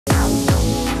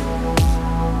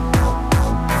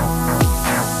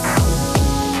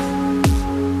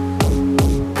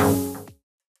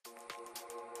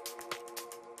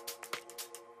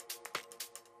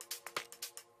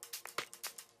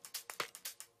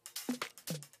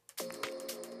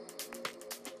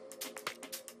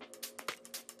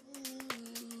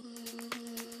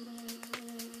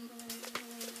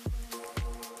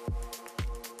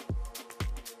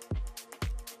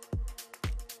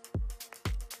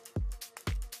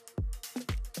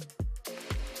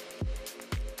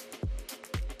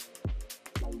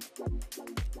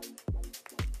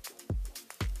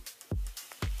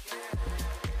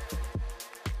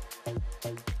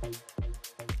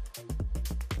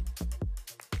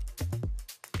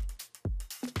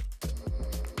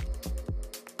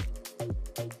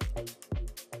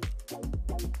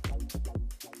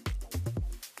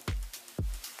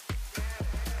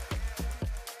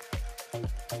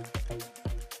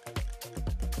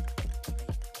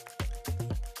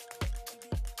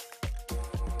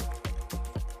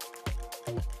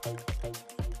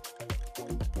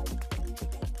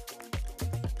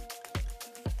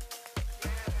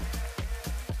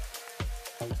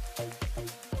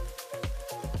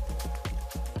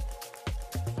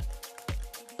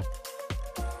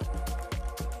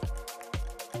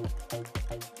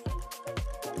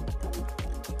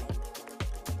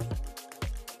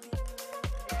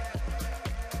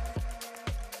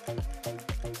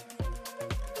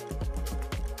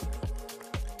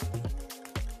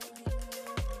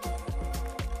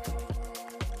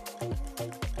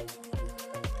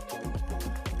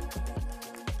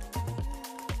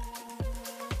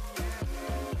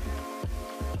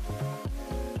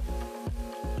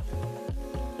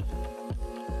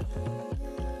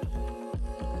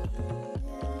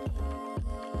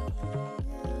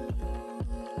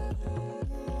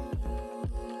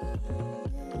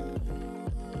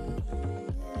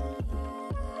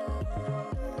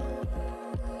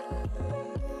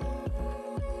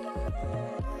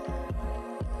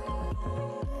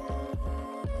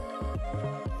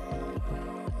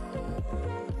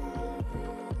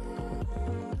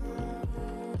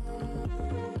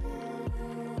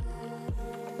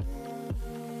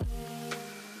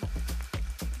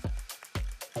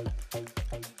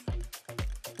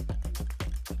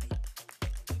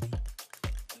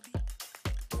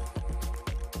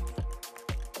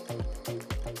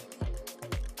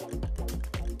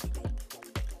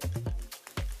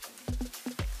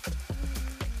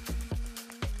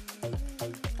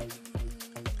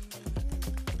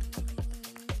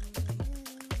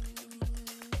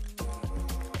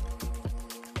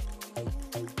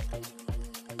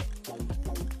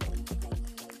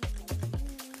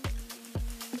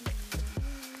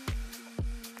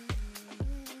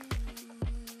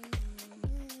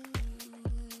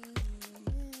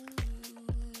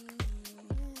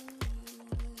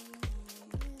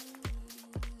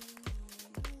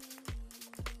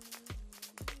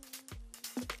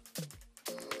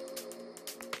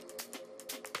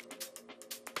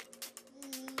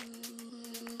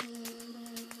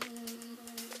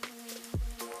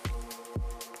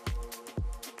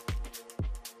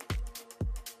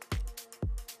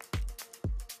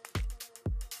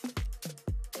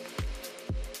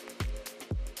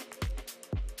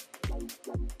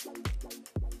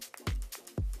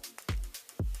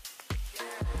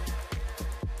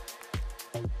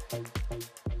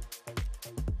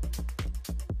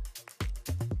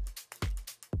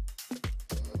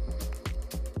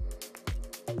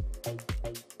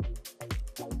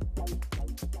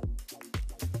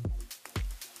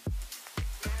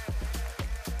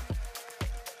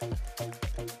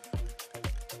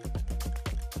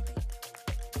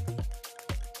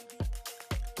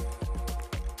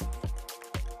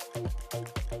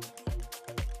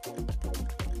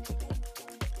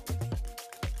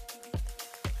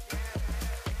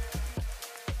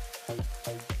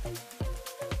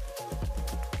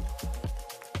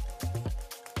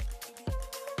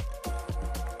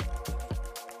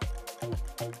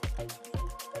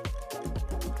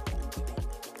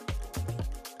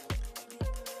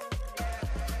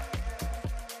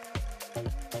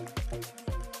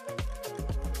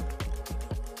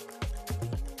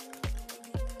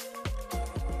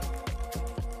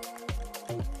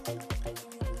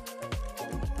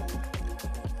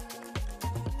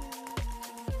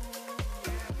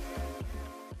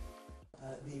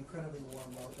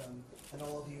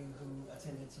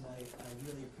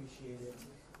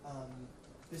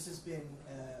This has been,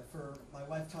 for my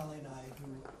wife Tali and I,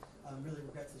 who really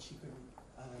regrets that she couldn't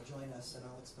join us, and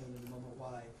I'll explain in a moment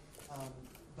why.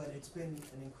 But it's been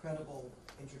an incredible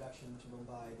introduction to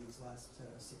Mumbai these last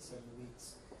 6-7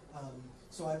 weeks.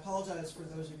 So I apologize for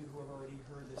those of you who have already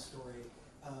heard this story,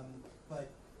 but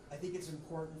I think it's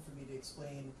important for me to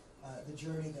explain the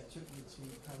journey that took me to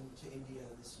come to India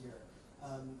this year.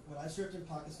 When I served in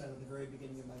Pakistan at the very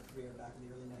beginning of my career back in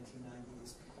the early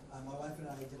 1990s, my wife and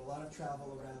I did a lot of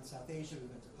travel around South Asia. We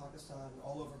went to Pakistan,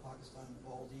 all over Pakistan,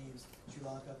 Maldives, Sri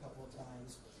Lanka a couple of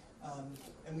times.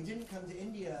 And we didn't come to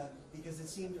India because it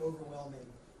seemed overwhelming.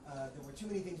 There were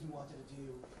too many things we wanted to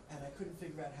do, and I couldn't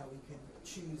figure out how we could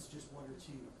choose just one or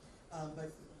two.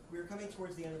 But we were coming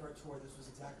towards the end of our tour. This was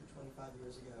exactly 25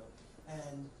 years ago.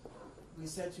 And we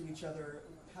said to each other,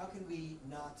 how can we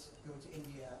not go to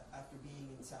India after being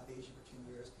in South Asia for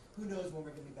 2 years? Who knows when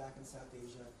we're going to be back in South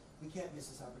Asia? We can't miss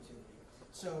this opportunity.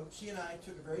 So she and I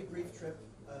took a very brief trip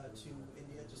to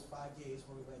India, just 5 days,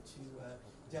 where we went to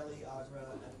Delhi,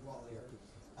 Agra, and Gwalior.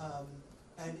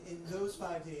 And in those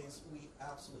 5 days, we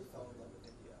absolutely fell in love with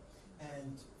India.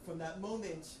 And from that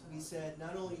moment, we said,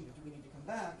 not only do we need to come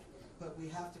back, but we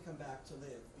have to come back to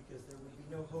live, because there would be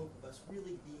no hope of us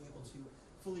really being able to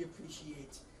fully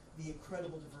appreciate the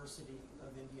incredible diversity of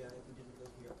India if we didn't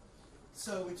live here.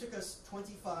 So it took us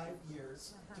 25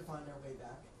 years to find our way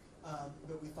back,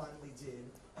 but we finally did.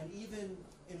 And even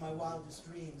in my wildest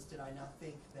dreams did I not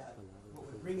think that what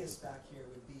would bring us back here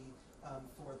would be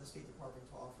for the State Department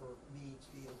to offer me to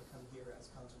be able to come here as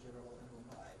Consul General in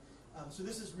Mumbai. So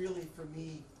this is really, for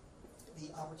me, the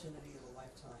opportunity of a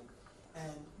lifetime.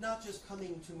 And not just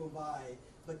coming to Mumbai,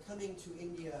 but coming to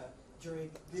India during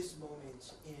this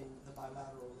moment in the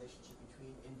bilateral relationship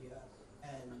between India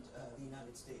and the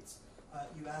United States.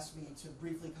 You asked me to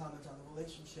briefly comment on the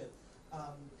relationship.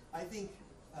 I think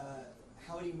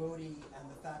Howdy Modi and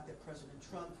the fact that President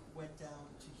Trump went down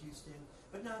to Houston,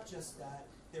 but not just that,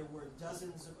 there were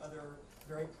dozens of other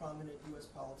very prominent U.S.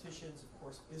 politicians, of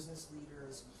course business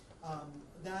leaders.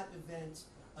 That event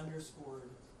underscored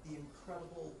the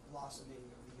incredible blossoming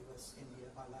of the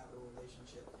U.S.-India bilateral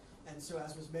relationship. And so,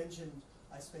 as was mentioned,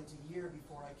 I spent a year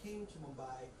before I came to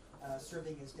Mumbai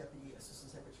serving as Deputy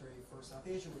Assistant Secretary for South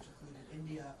Asia, which included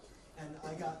India. And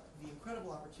I got the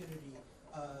incredible opportunity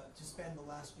to spend the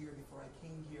last year before I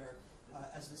came here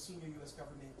as the senior U.S.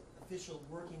 government official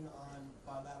working on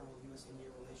bilateral U.S.-India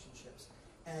relationships.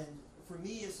 And for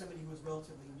me, as somebody who was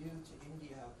relatively new to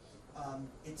India,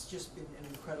 it's just been an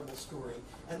incredible story.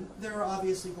 And there are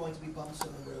obviously going to be bumps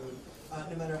in the road.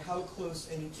 No matter how close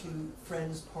any two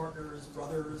friends, partners,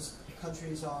 brothers,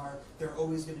 countries are, there are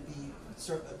always going to be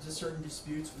certain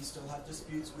disputes. We still have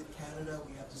disputes with Canada,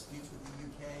 we have disputes with the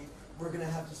UK, we're going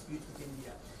to have disputes with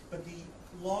India. But the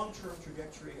long-term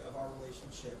trajectory of our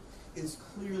relationship is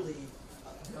clearly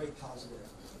very positive.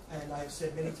 And I've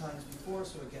said many times before,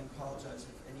 so again, apologize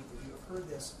if any of you have heard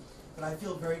this, but I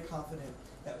feel very confident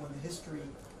that when the history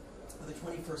of the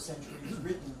 21st century is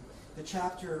written, the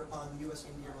chapter on the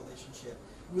U.S.-India relationship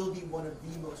will be one of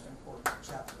the most important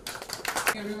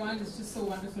chapters. Everyone, it's just so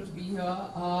wonderful to be here.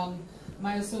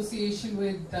 My association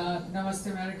with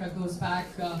Namaste America goes back,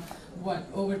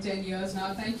 over 10 years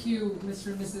now. Thank you, Mr.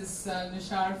 and Mrs.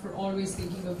 Nishar, for always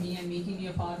thinking of me and making me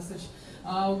a part of such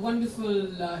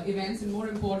wonderful events, and more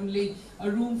importantly, a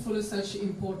room full of such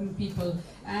important people.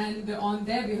 And on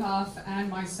their behalf and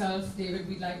myself, David,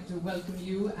 we'd like to welcome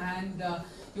you and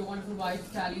your wonderful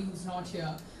wife, Tally, who's not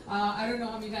here. I don't know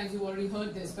how many times you've already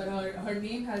heard this, but her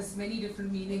name has many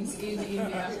different meanings in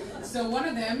India. So one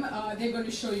of them, they're going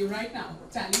to show you right now.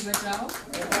 Tally, bachao.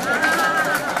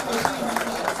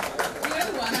 The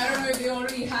other one, I don't know if they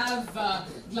already have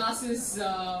glasses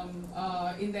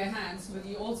in their hands, but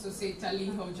you also say Tally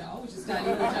ho jao, which is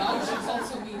Tally ho jao, which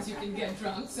also means you can get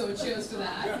drunk, so cheers to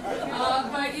that.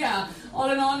 But yeah, all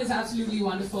in all, it's absolutely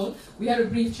wonderful. We had a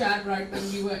brief chat right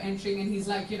when we were entering, and he's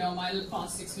like, you know, my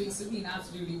past 6 weeks have been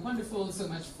absolutely wonderful, so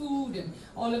much food and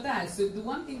all of that. So the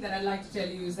one thing that I'd like to tell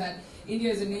you is that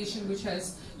India is a nation which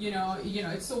has, you know,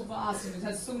 it's so vast and it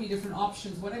has so many different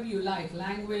options, whatever you like,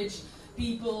 language,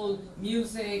 people,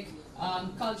 music,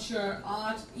 culture,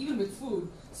 art, even with food.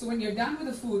 So when you're done with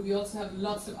the food, we also have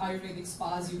lots of Ayurvedic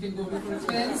spas you can go to for a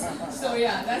cleanse. So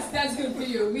yeah, that's good for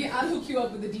you. I'll hook you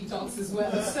up with the detox as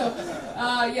well. So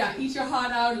yeah, eat your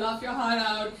heart out, laugh your heart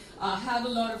out, have a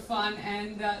lot of fun,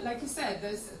 and like you said,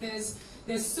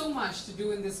 there's so much to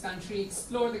do in this country.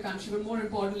 Explore the country, but more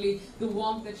importantly, the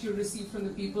warmth that you receive from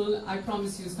the people, I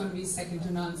promise you, is going to be second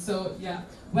to none. So yeah,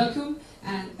 welcome,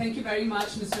 and thank you very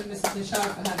much, Mr. and Mrs.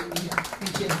 Nishar, for having me here.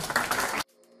 Thank you.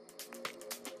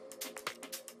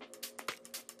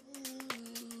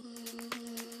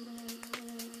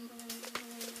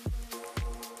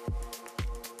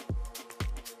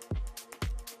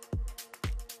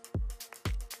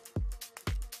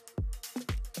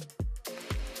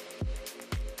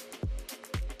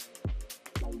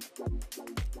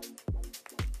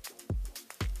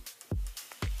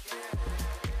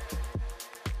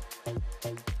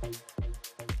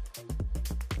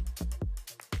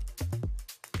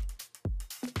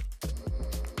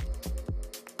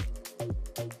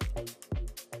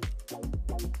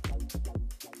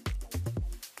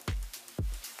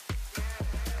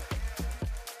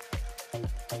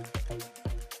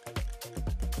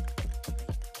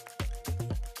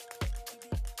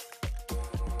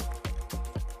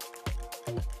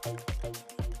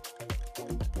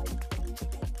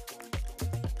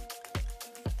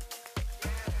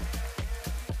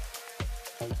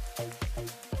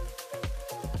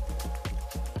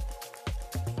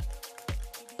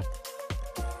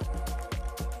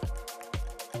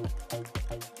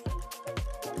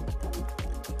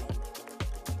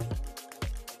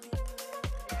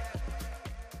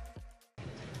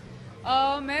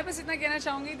 मैं बस इतना कहना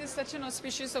चाहूँगी this is such an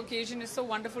auspicious occasion. It's so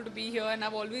wonderful to be here, and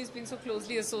I've always been so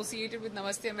closely associated with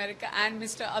Namaste America, and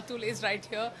Mr. Atul is right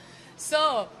here.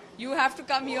 Sir, you have to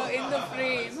come here in the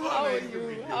frame. How are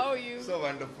you? How are you? So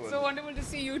wonderful. So wonderful to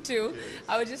see you too. Yes.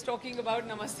 I was just talking about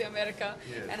Namaste America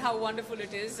Yes. and how wonderful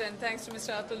it is. And thanks to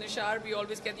Mr. Atul Nishar, we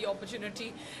always get the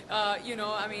opportunity.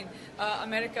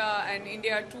 America and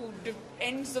India are two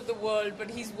ends of the world, but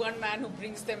he's one man who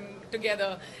brings them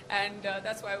together, and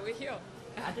that's why we're here.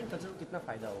 Art and culture को कितना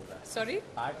फायदा होगा? Sorry?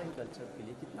 Art and culture के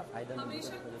लिए कितना फायदा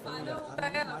हमेशा फायदा होता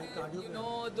है,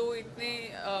 दो इतने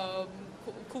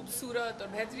खूबसूरत और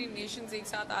बेहतरीन नेशंस एक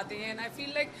साथ आते हैं, and I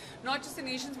feel like not just the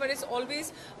nations, but it's always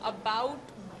about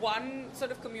one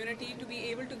sort of community to be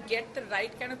able to get the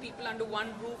right kind of people under one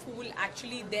roof who will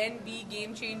actually then be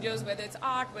game changers, whether it's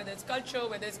art, whether it's culture,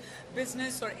 whether it's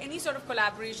business, or any sort of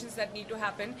collaborations that need to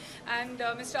happen, and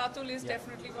Mr. Atul is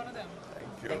definitely one of them.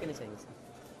 Thank you.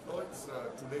 No, it's,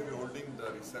 today we're holding the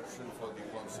reception for the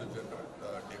Consul General,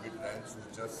 David Rance, who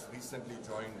just recently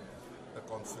joined the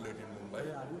consulate in Mumbai.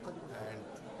 And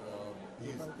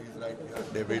he's right here,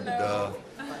 David.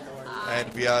 And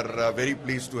we are very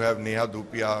pleased to have Neha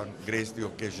Dhupia grace the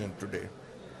occasion today.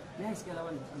 इसके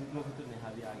अलावा नेहा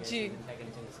भी आ गए, जी। क्या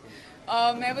कहना चाहेंगे इसके लिए?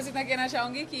 मैं बस इतना कहना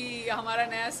चाहूँगी कि हमारा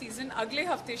नया सीज़न अगले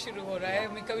हफ्ते शुरू हो रहा है.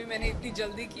 कभी मैंने इतनी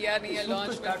जल्दी किया नहीं है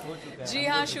लॉन्च में. जी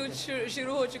हाँ, शूट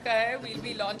शुरू हो चुका है. we'll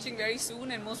be launching very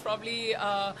soon and most probably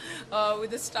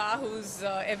with a star who's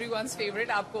everyone's favorite.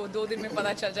 आपको 2 दिन में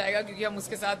पता चल जाएगा क्योंकि हम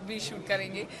उसके साथ भी शूट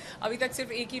करेंगे. अभी तक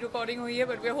सिर्फ एक ही रिकॉर्डिंग हुई है,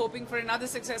 but we're hoping for another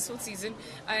successful season.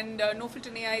 And No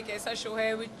Filter Neha एक ऐसा शो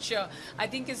है which I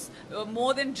think is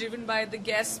more than driven by the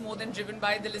guests, more than driven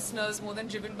by the listeners, more than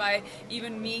driven by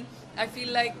even me. I feel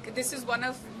like this is one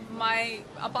of my,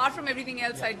 apart from everything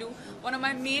else I do, one of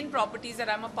my main properties that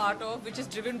I'm a part of, which is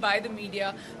driven by the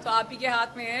media. So आप ही के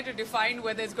हाथ में है to define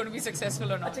whether it's going to be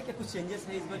successful or not. अच्छा, क्या कुछ changes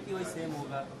है इस बार कि वही सेम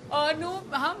होगा? No,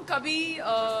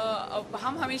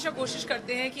 हम हमेशा कोशिश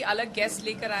करते हैं कि अलग गेस्ट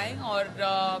लेकर आएं, और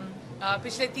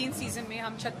पिछले 3 सीजन में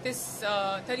हम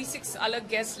 36 अलग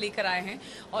गेस्ट लेकर आए हैं,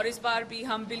 और इस बार भी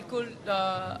हम बिल्कुल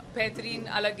बेहतरीन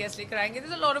अलग गेस्ट लेकर आएंगे.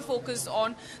 There's a lot of focus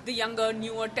on the younger,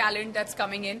 newer talent that's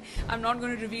coming in. I'm not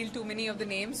going to reveal too many of the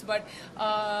names, but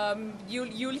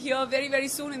you'll hear very very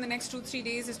soon in the next 2-3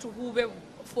 days as to who we're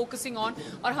focusing on.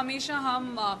 और हमेशा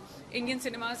हम Indian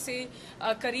cinema से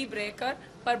करीब रहकर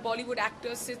पर Bollywood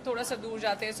actors से थोड़ा सा दूर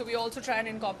जाते हैं. So we also try and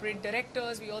incorporate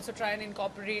directors, we also try and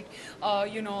incorporate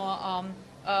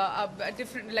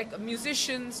different like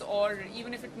musicians, or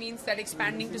even if it means that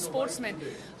expanding to sportsmen.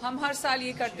 हम हर साल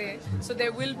ये करते हैं. So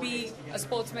there will be a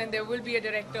sportsman, there will be a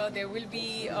director, there will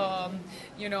be a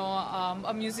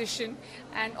musician,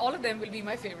 and all of them will be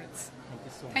my favorites. Thank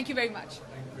you so much. Thank you very much.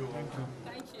 Thank you.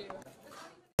 Thank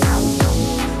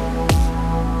you.